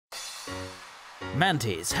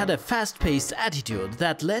Mantis had a fast-paced attitude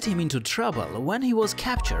that led him into trouble when he was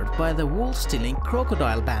captured by the wool-stealing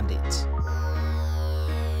crocodile bandits.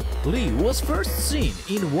 Lee was first seen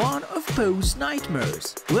in one of Poe's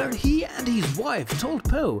nightmares, where he and his wife told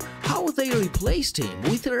Poe how they replaced him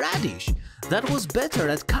with a radish that was better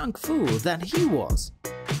at kung fu than he was.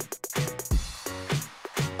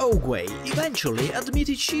 Oogway eventually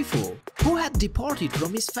admitted Shifu, who had departed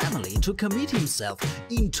from his family to commit himself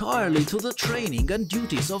entirely to the training and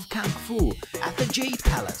duties of kung fu at the Jade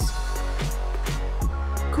Palace.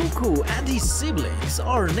 Cuckoo and his siblings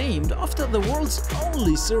are named after the world's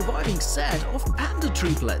only surviving set of panda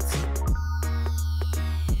triplets.